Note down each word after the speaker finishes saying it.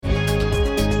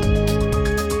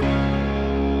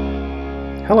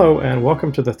Hello, and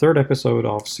welcome to the third episode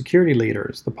of Security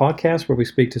Leaders, the podcast where we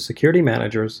speak to security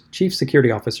managers, chief security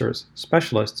officers,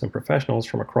 specialists, and professionals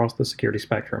from across the security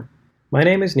spectrum. My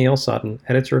name is Neil Sutton,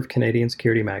 editor of Canadian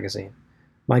Security Magazine.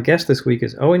 My guest this week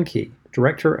is Owen Key,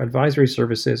 Director, Advisory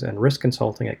Services and Risk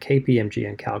Consulting at KPMG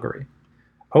in Calgary.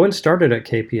 Owen started at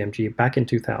KPMG back in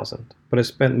 2000, but has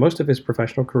spent most of his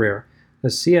professional career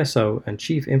as CSO and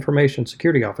Chief Information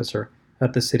Security Officer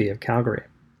at the City of Calgary.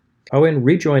 Owen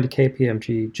rejoined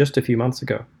KPMG just a few months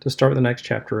ago to start the next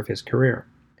chapter of his career.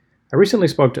 I recently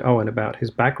spoke to Owen about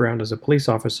his background as a police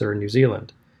officer in New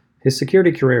Zealand, his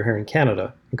security career here in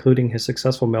Canada, including his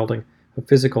successful melding of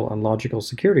physical and logical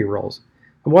security roles,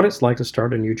 and what it's like to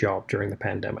start a new job during the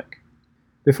pandemic.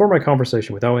 Before my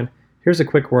conversation with Owen, here's a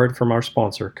quick word from our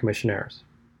sponsor, Commissionaires.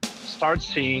 Start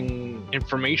seeing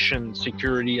information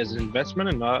security as an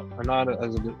investment and not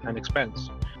as an expense.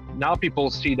 Now people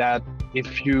see that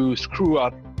if you screw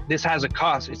up, this has a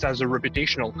cost. It has a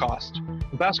reputational cost.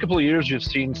 The past couple of years, you've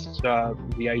seen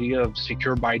the idea of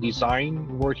secure by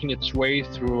design working its way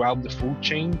throughout the food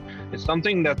chain. It's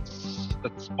something that's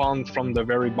spawned from the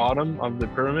very bottom of the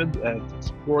pyramid.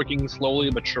 It's working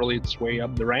slowly but surely its way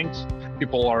up the ranks.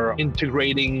 People are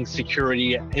integrating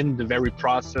security in the very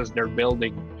process they're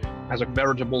building as a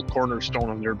veritable cornerstone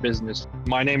of their business.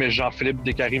 My name is Jean-Philippe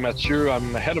Descaries-Mathieu.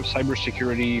 I'm the head of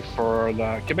cybersecurity for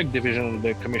the Quebec division of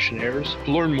the Commissionaires.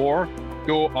 To learn more,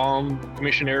 go on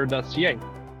commissionaire.ca.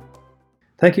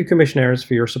 Thank you, Commissionaires,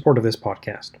 for your support of this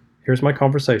podcast. Here's my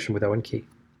conversation with Owen Key.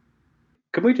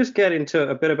 Can we just get into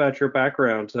a bit about your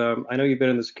background? I know you've been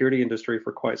in the security industry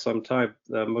for quite some time,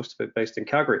 most of it based in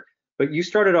Calgary. But you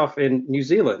started off in New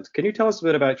Zealand. Can you tell us a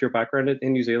bit about your background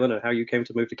in New Zealand and how you came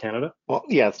to move to Canada? Well,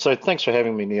 yeah, so thanks for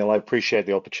having me, Neil. I appreciate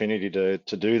the opportunity to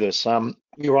do this.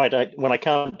 You're right. When I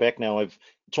come back now, it's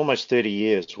almost 30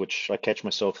 years, which I catch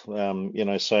myself,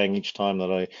 saying each time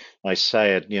that I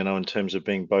say it, in terms of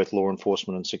being both law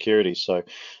enforcement and security. So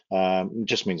it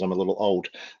just means I'm a little old.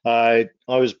 I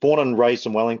was born and raised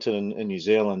in Wellington in New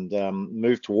Zealand,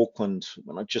 moved to Auckland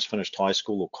when I just finished high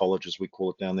school or college, as we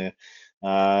call it down there.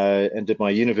 And did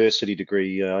my university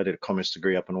degree. I did a commerce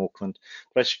degree up in Auckland,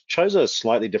 but I chose a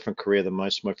slightly different career than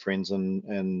most of my friends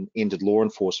and entered law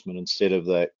enforcement instead of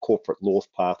the corporate law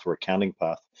path or accounting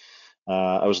path.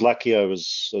 I was lucky. I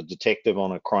was a detective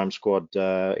on a crime squad,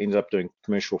 ended up doing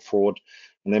commercial fraud,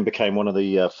 and then became one of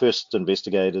the first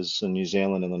investigators in New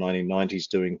Zealand in the 1990s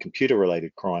doing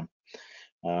computer-related crime.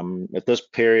 At this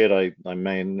period, I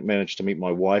managed to meet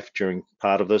my wife during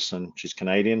part of this, and she's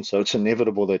Canadian, so it's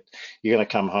inevitable that you're going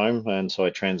to come home, and so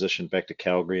I transitioned back to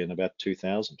Calgary in about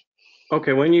 2000.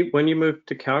 Okay, when you moved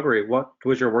to Calgary, what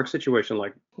was your work situation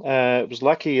like? It was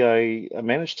lucky. I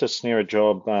managed to snare a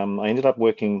job. I ended up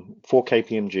working for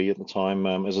KPMG at the time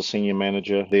as a senior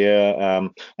manager there. I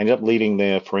ended up leading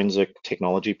their forensic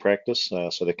technology practice,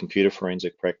 so the computer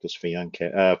forensic practice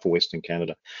for Western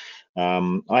Canada.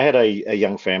 I had a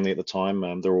young family at the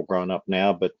time. They're all grown up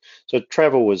now, but so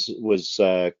travel was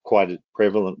quite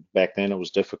prevalent back then. It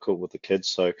was difficult with the kids,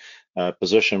 so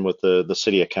position with the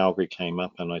City of Calgary came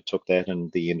up, and I took that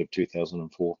in the end of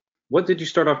 2004. What did you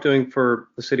start off doing for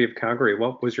the City of Calgary?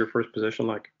 What was your first position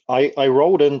like? I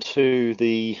rolled into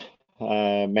the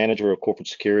manager of corporate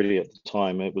security at the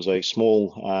time. It was a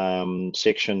small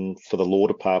section for the law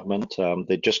department.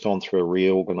 They'd just gone through a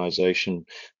reorganization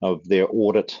of their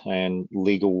audit and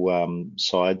legal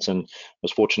sides, and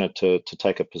was fortunate to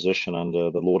take a position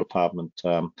under the law department,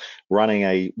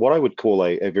 running what I would call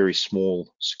a very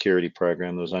small security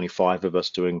program. There was only 5 of us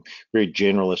doing very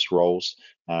generalist roles.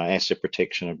 Asset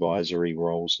protection advisory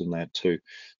roles in that too.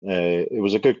 It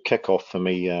was a good kickoff for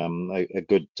me, a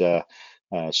good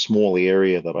small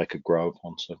area that I could grow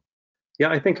upon. So, yeah,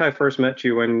 I think I first met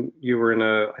you when you were in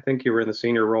the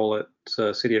senior role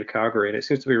at City of Calgary, and it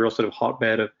seems to be a real sort of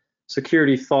hotbed of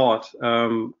security thought.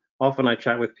 Often I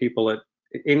chat with people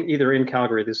either in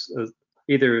Calgary,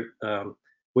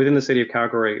 within the City of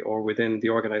Calgary or within the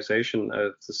organization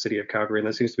of the City of Calgary, and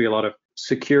there seems to be a lot of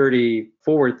security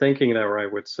forward thinking there, I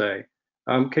would say.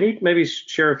 Can you maybe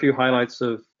share a few highlights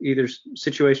of either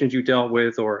situations you dealt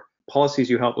with or policies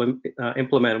you helped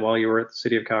implement while you were at the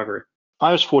City of Calgary?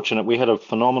 I was fortunate. We had a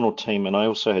phenomenal team, and I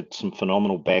also had some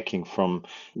phenomenal backing from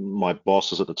my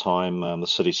bosses at the time, the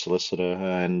city solicitor,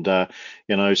 and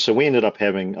so we ended up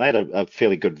I had a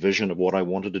fairly good vision of what I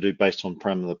wanted to do based on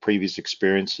the previous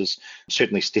experiences,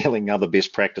 certainly stealing other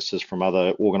best practices from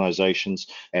other organizations,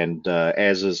 and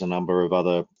as is a number of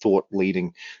other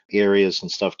thought-leading areas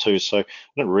and stuff too. So I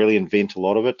didn't really invent a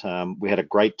lot of it. We had a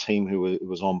great team who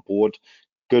was on board.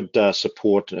 Good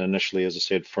support initially, as I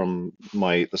said, from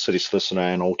the city solicitor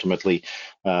and ultimately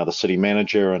the city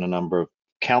manager and a number of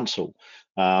council.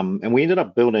 And we ended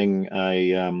up building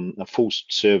a full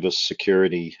service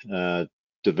security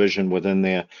division within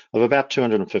there of about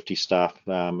 250 staff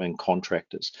and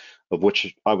contractors, of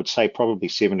which I would say probably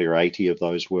 70 or 80 of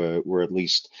those were at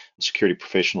least security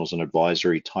professionals and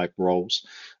advisory type roles.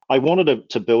 I wanted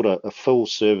to build a full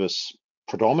service,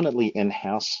 predominantly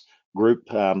in-house group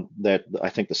that I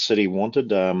think the city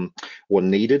wanted or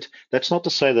needed. That's not to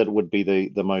say that it would be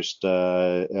the most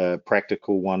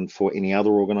practical one for any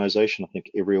other organization. I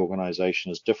think every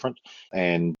organization is different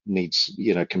and needs,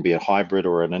 can be a hybrid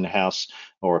or an in-house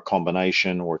or a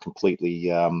combination or completely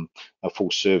a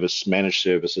full service managed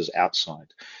services outside.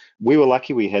 We were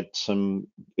lucky we had some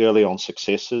early on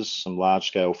successes, some large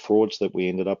scale frauds that we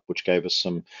ended up, which gave us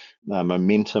some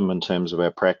momentum in terms of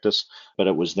our practice. But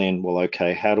it was then, well,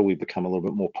 okay, how do we become a little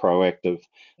bit more proactive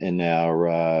in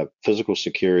our physical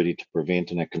security to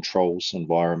prevent, in a controls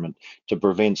environment, to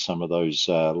prevent some of those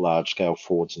large scale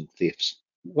frauds and thefts?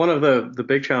 One of the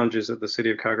big challenges at the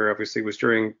city of Calgary, obviously, was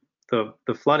during the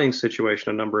flooding situation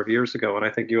a number of years ago. And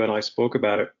I think you and I spoke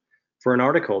about it for an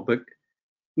article. But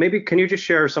maybe can you just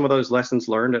share some of those lessons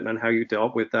learned and how you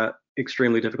dealt with that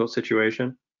extremely difficult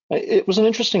situation? It was an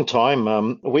interesting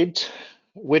time.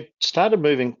 We'd started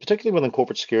moving, particularly within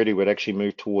corporate security, we'd actually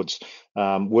moved towards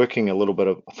working a little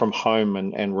bit from home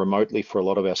and remotely for a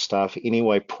lot of our staff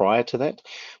anyway prior to that.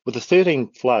 With the 13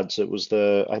 floods, it was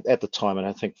at the time, and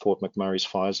I think Fort McMurray's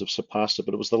fires have surpassed it,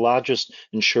 but it was the largest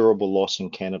insurable loss in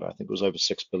Canada. I think it was over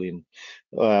 $6 billion.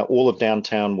 All of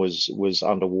downtown was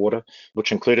underwater,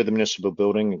 which included the municipal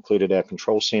building, included our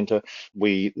control center.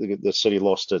 The city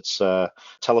lost its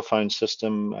telephone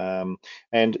system,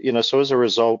 and so as a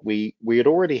result, we had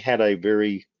already had a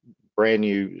very brand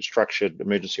new structured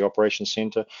emergency operations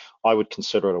center. I would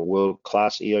consider it a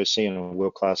world-class EOC and a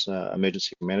world-class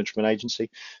emergency management agency.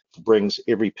 It brings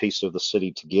every piece of the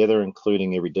city together,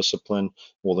 including every discipline,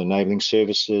 all the enabling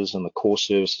services and the core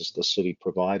services the city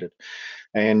provided.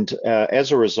 And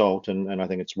as a result, and I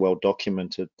think it's well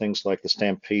documented, things like the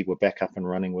Stampede were back up and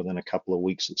running within a couple of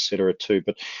weeks, et cetera, too.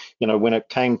 But, when it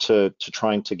came to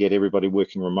trying to get everybody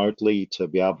working remotely to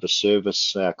be able to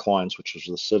service our clients, which was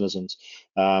the citizens,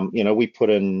 we put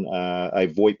in a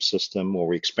VoIP system, or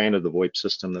we expanded the VoIP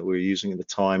system that we were using at the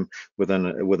time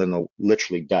within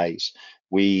literally days.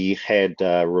 We had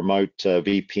remote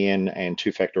VPN and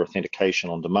two-factor authentication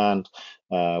on demand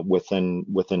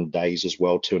within days as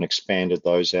well too, and expanded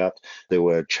those out. There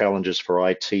were challenges for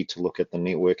IT to look at the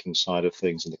networking side of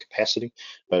things and the capacity,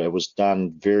 but it was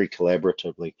done very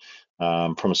collaboratively.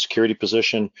 From a security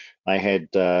position, I had,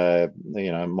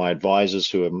 my advisors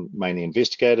who are mainly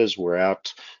investigators were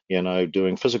out,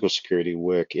 doing physical security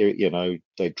work.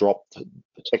 They dropped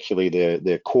particularly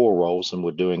their core roles and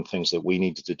were doing things that we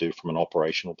needed to do from an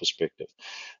operational perspective.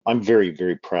 I'm very,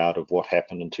 very proud of what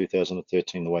happened in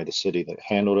 2013, the way the city that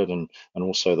handled it, and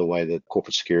also the way that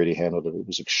corporate security handled it. It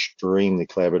was extremely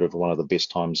collaborative, one of the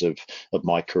best times of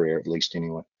my career, at least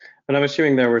anyway. And I'm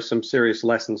assuming there were some serious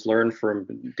lessons learned from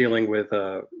dealing with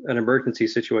an emergency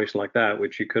situation like that,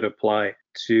 which you could apply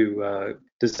to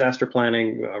disaster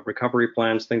planning, recovery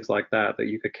plans, things like that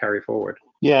you could carry forward.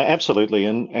 Yeah, absolutely.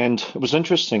 And it was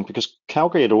interesting because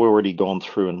Calgary had already gone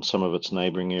through in some of its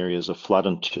neighboring areas a flood,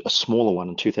 a smaller one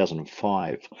in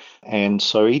 2005. And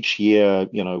so each year,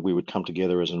 we would come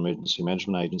together as an emergency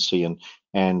management agency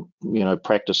and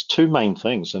practice two main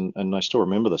things. And I still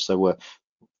remember this. They were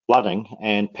flooding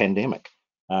and pandemic.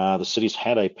 The city's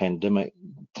had a pandemic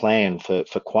plan for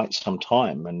quite some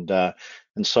time,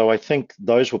 and so I think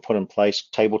those were put in place.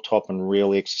 Tabletop and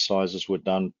real exercises were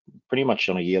done pretty much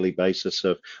on a yearly basis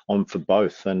for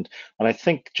both, and I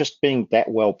think just being that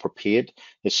well prepared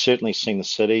has certainly seen the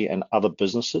city and other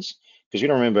businesses. Because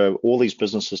remember, all these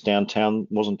businesses downtown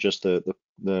wasn't just the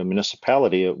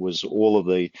municipality, it was all of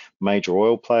the major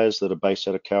oil players that are based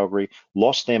out of Calgary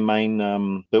lost their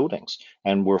main buildings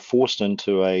and were forced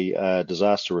into a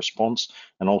disaster response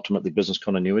and ultimately business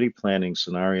continuity planning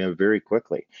scenario very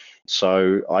quickly.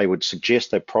 So I would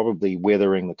suggest they're probably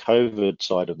weathering the COVID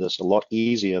side of this a lot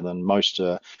easier than most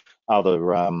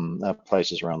other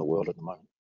places around the world at the moment.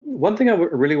 One thing I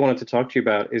really wanted to talk to you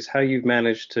about is how you've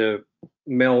managed to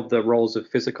meld the roles of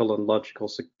physical and logical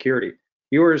security.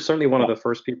 You were certainly one of the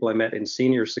first people I met in a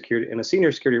senior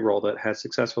security role that has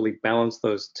successfully balanced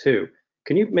those two.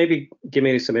 Can you maybe give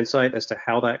me some insight as to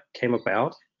how that came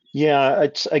about? Yeah,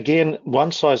 it's again,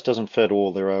 one size doesn't fit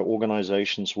all. There are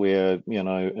organizations where,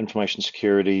 information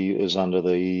security is under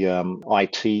the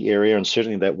IT area, and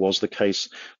certainly that was the case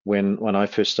when I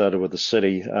first started with the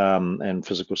city, and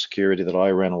physical security that I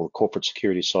ran, or the corporate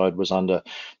security side, was under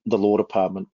the law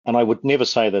department. And I would never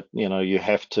say that, you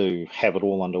have to have it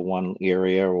all under one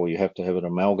area or you have to have it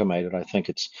amalgamated. I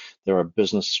think there are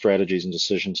business strategies and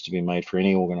decisions to be made for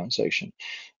any organization.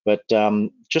 But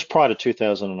just prior to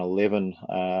 2011,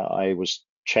 I was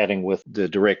chatting with the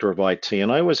director of IT,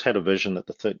 and I always had a vision that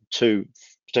the two,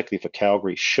 particularly for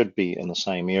Calgary, should be in the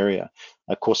same area.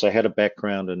 Of course, I had a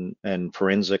background in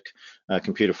forensic,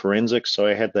 computer forensics, so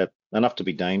I had that enough to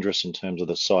be dangerous in terms of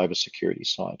the cybersecurity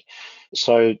side.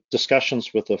 So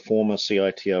discussions with the former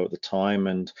CITO at the time,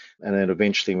 and then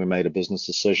eventually we made a business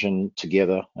decision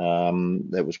together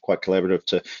that was quite collaborative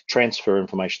to transfer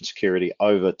information security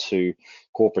over to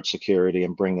corporate security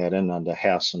and bring that in under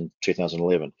house in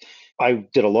 2011. I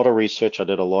did a lot of research. I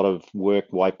did a lot of work,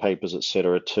 white papers, et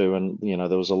cetera, too. And,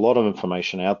 there was a lot of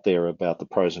information out there about the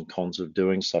pros and cons of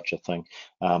doing such a thing.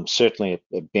 Certainly,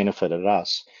 it benefited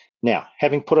us. Now,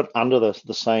 having put it under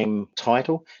the same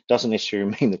title doesn't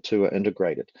necessarily mean the two are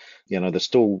integrated. There's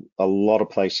still a lot of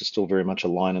places, still very much a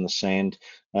line in the sand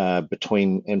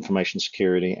between information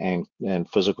security and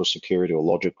physical security, or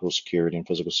logical security and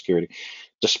physical security,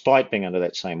 despite being under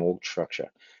that same org structure.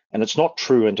 And it's not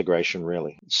true integration,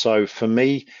 really. So for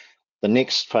me, the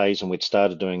next phase, and we'd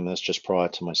started doing this just prior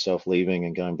to myself leaving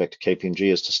and going back to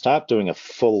KPMG, is to start doing a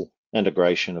full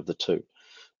integration of the two.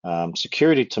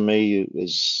 Security to me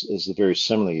is very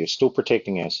similar. You're still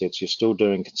protecting assets. You're still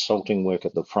doing consulting work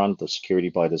at the front, the security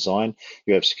by design.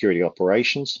 You have security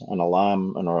operations, an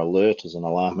alarm and or alert is an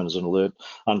alarm and is an alert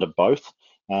under both.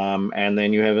 And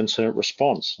then you have incident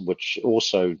response, which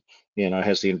also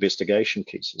has the investigation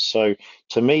pieces. So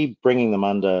to me, bringing them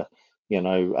under,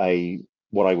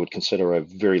 what I would consider a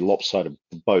very lopsided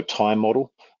bow tie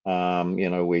model,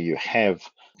 where you have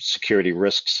security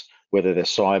risks, whether they're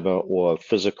cyber or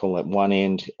physical at one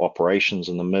end, operations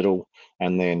in the middle,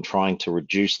 and then trying to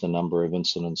reduce the number of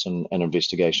incidents and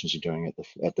investigations you're doing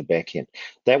at the back end.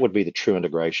 That would be the true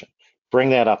integration.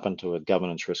 Bring that up into a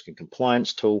governance, risk, and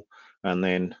compliance tool,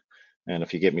 and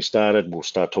if you get me started, we'll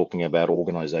start talking about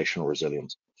organizational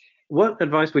resilience. What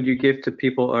advice would you give to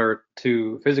people or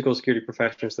to physical security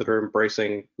professionals that are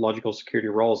embracing logical security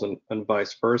roles and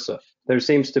vice versa? There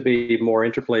seems to be more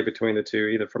interplay between the two,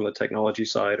 either from the technology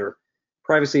side or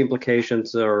privacy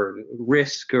implications or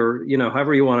risk, or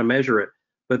however you want to measure it.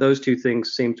 But those two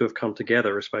things seem to have come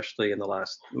together, especially in the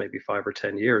last maybe 5 or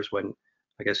 10 years when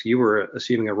I guess you were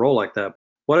assuming a role like that.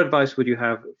 What advice would you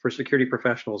have for security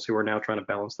professionals who are now trying to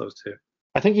balance those two?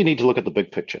 I think you need to look at the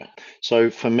big picture. So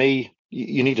for me,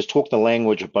 you need to talk the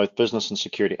language of both business and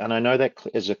security. And I know that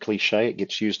is a cliche, it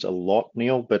gets used a lot,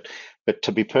 Neil, but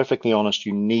to be perfectly honest,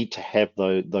 you need to have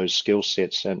those skill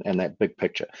sets and that big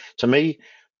picture. To me,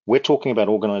 we're talking about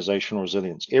organizational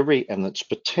resilience, and it's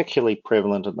particularly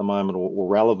prevalent at the moment or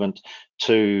relevant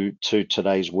to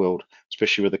today's world,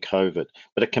 especially with the COVID,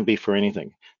 but it can be for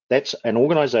anything. That's an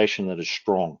organization that is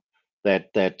strong.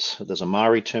 That there's a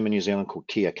Maori term in New Zealand called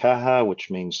kia kaha, which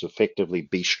means effectively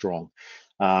be strong.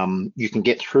 You can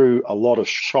get through a lot of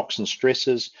shocks and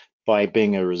stresses by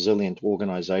being a resilient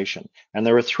organization. And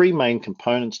there are three main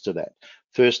components to that.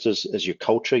 First is your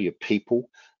culture, your people.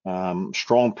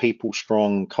 Strong people,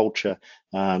 strong culture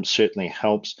certainly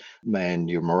helps, and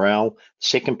your morale.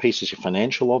 Second piece is your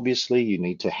financial. Obviously, you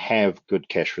need to have good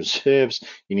cash reserves.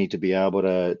 You need to be able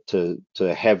to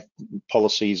have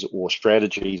policies or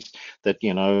strategies that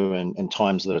in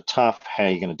times that are tough, how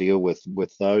you're going to deal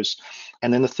with those.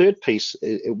 And then the third piece,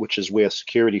 which is where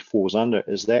security falls under,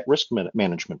 is that risk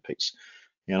management piece.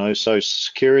 So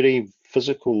security,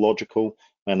 physical, logical,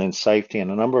 and then safety and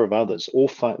a number of others all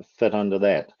fit under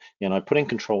that, putting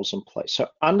controls in place. So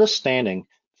understanding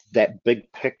that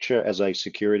big picture as a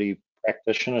security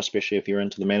practitioner, especially if you're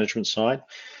into the management side,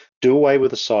 do away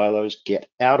with the silos, get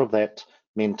out of that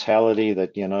mentality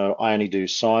that, I only do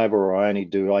cyber or I only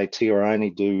do IT or I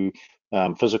only do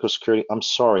physical security. I'm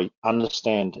sorry,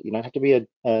 understand. You don't have to be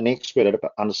an expert at it,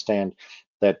 but understand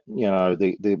that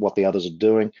what the others are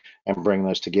doing and bring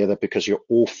those together, because you're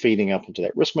all feeding up into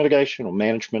that risk mitigation or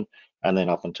management and then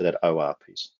up into that OR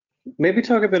piece. Maybe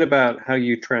talk a bit about how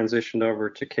you transitioned over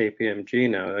to KPMG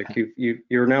now. Like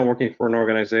you're now working for an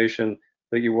organization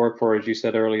that you work for, as you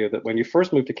said earlier, that when you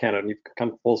first moved to Canada, you've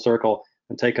come full circle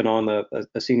and taken on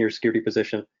a senior security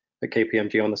position at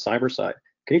KPMG on the cyber side.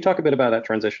 Can you talk a bit about that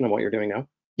transition and what you're doing now?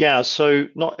 Yeah, so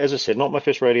as I said, not my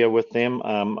first rodeo with them.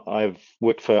 I've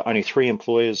worked for only 3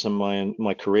 employers in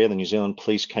my career: the New Zealand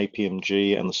Police,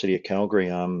 KPMG, and the City of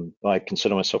Calgary. I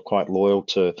consider myself quite loyal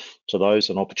to those.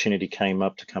 An opportunity came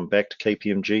up to come back to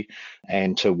KPMG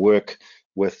and to work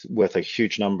with a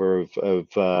huge number of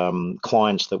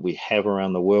clients that we have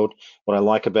around the world. What I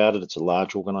like about it, it's a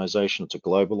large organization, it's a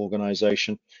global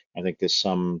organization. I think there's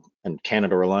some in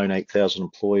Canada alone, 8,000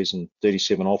 employees and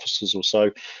 37 offices or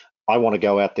so. I want to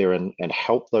go out there and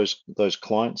help those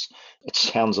clients. It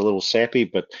sounds a little sappy,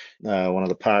 but one of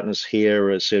the partners here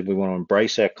has said we want to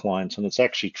embrace our clients, and it's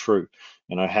actually true.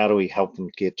 How do we help them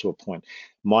get to a point?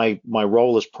 My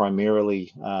role is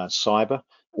primarily cyber,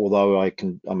 although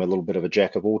I'm a little bit of a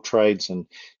jack of all trades, and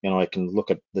I can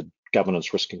look at the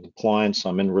governance, risk and compliance.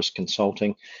 I'm in risk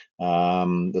consulting.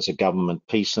 There's a government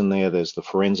piece in there. There's the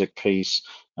forensic piece,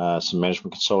 some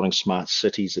management consulting, smart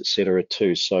cities, et cetera,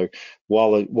 too. So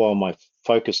while my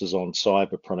focus is on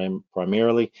cyber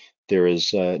primarily, there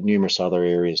is numerous other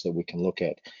areas that we can look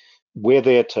at. We're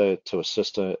there to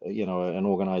assist an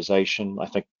organization. I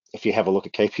think if you have a look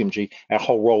at KPMG, our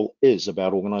whole role is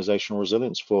about organizational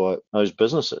resilience for those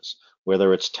businesses,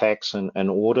 whether it's tax and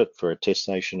audit for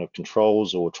attestation of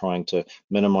controls or trying to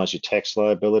minimize your tax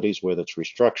liabilities, whether it's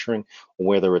restructuring or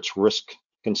whether it's risk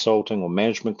consulting or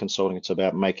management consulting. It's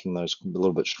about making those a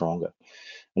little bit stronger.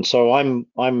 And so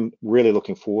I'm really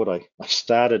looking forward. I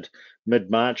started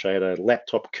mid-March. I had a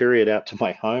laptop couriered out to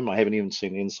my home. I haven't even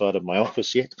seen the inside of my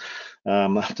office yet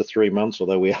after 3 months,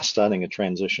 although we are starting a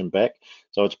transition back.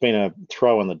 So it's been a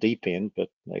throw in the deep end, but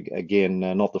again,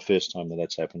 not the first time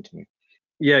that's happened to me.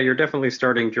 Yeah, you're definitely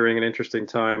starting during an interesting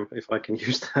time, if I can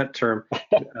use that term.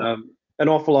 An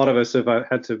awful lot of us have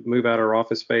had to move out our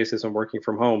office spaces and working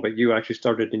from home, but you actually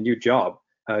started a new job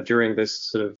during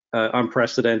this sort of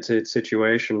unprecedented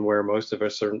situation where most of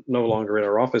us are no longer in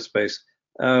our office space.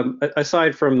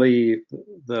 Aside from the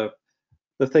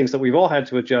things that we've all had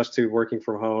to adjust to working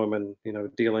from home and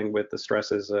dealing with the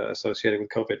stresses associated with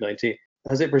COVID-19,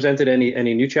 has it presented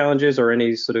any new challenges or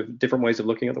any sort of different ways of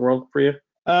looking at the world for you?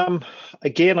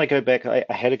 Again, I go back. I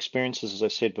had experiences, as I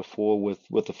said before,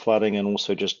 with the flooding and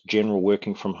also just general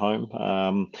working from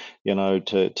home.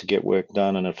 To get work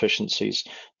done and efficiencies.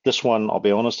 This one, I'll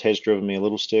be honest, has driven me a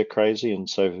little stir crazy, and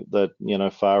so that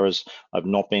far as I've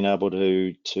not been able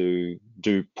to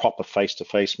do proper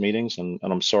face-to-face meetings, and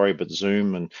I'm sorry, but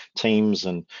Zoom and Teams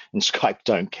and Skype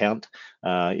don't count.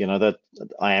 That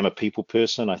I am a people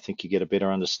person. I think you get a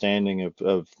better understanding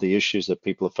of the issues that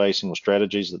people are facing or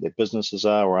strategies that their businesses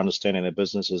are, or understanding their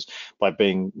businesses by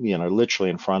being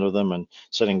literally in front of them and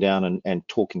sitting down and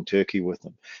talking turkey with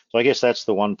them. So I guess that's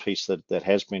the one piece that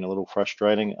has been a little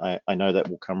frustrating. I know that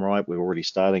will come right. We're already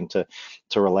starting to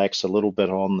relax a little bit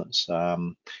on this,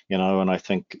 and I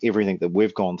think everything that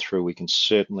we've gone through, we can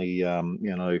certainly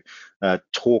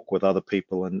talk with other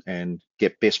people and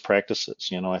get best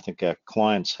practices. I think our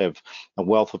clients have a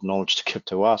wealth of knowledge to give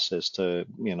to us as to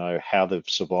how they've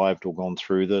survived or gone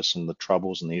through this and the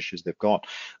troubles and the issues they've got.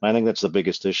 And I think that's the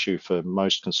biggest issue for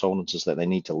most consultants, is that they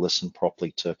need to listen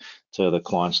properly to the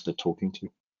clients they're talking to.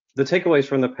 The takeaways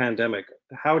from the pandemic,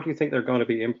 how do you think they're going to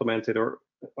be implemented, or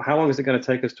how long is it going to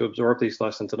take us to absorb these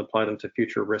lessons and apply them to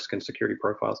future risk and security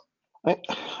profiles? I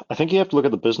think you have to look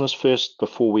at the business first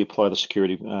before we apply the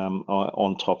security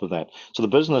on top of that. So the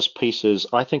business piece is,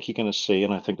 I think you're going to see,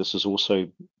 and I think this is also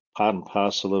part and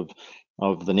parcel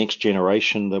of the next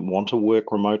generation that want to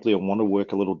work remotely or want to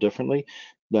work a little differently.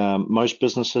 Most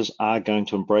businesses are going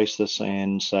to embrace this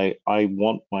and say, I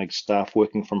want my staff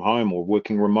working from home or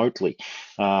working remotely.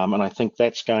 And I think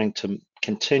that's going to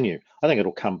continue. I think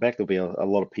it'll come back. There'll be a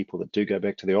lot of people that do go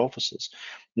back to their offices.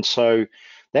 And so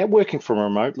that working from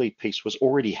remotely piece was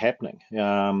already happening.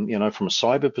 From a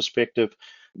cyber perspective,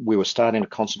 we were starting to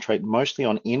concentrate mostly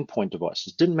on endpoint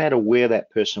devices. Didn't matter where that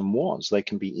person was. They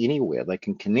can be anywhere. They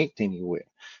can connect anywhere.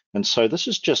 And so this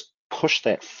is just push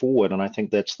that forward. And I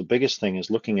think that's the biggest thing, is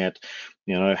looking at,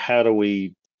 how do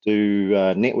we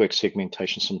do network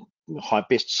segmentation, some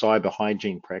best cyber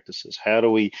hygiene practices? How do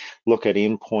we look at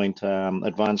endpoint,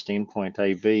 advanced endpoint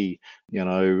AV,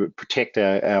 protect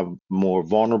our more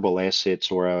vulnerable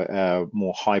assets or our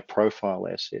more high profile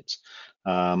assets?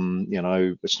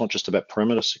 It's not just about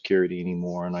perimeter security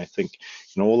anymore. And I think,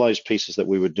 all those pieces that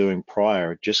we were doing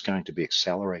prior are just going to be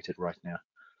accelerated right now.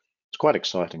 It's quite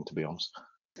exciting, to be honest.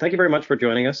 Thank you very much for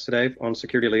joining us today on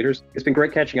Security Leaders. It's been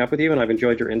great catching up with you, and I've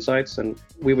enjoyed your insights, and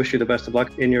we wish you the best of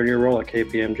luck in your new role at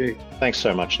KPMG. Thanks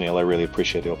so much, Neil. I really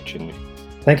appreciate the opportunity.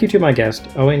 Thank you to my guest,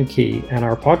 Owen Key, and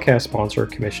our podcast sponsor,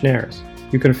 Commissionaires.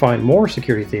 You can find more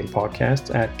security-themed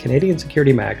podcasts at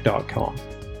CanadianSecurityMag.com.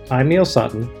 I'm Neil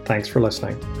Sutton. Thanks for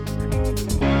listening.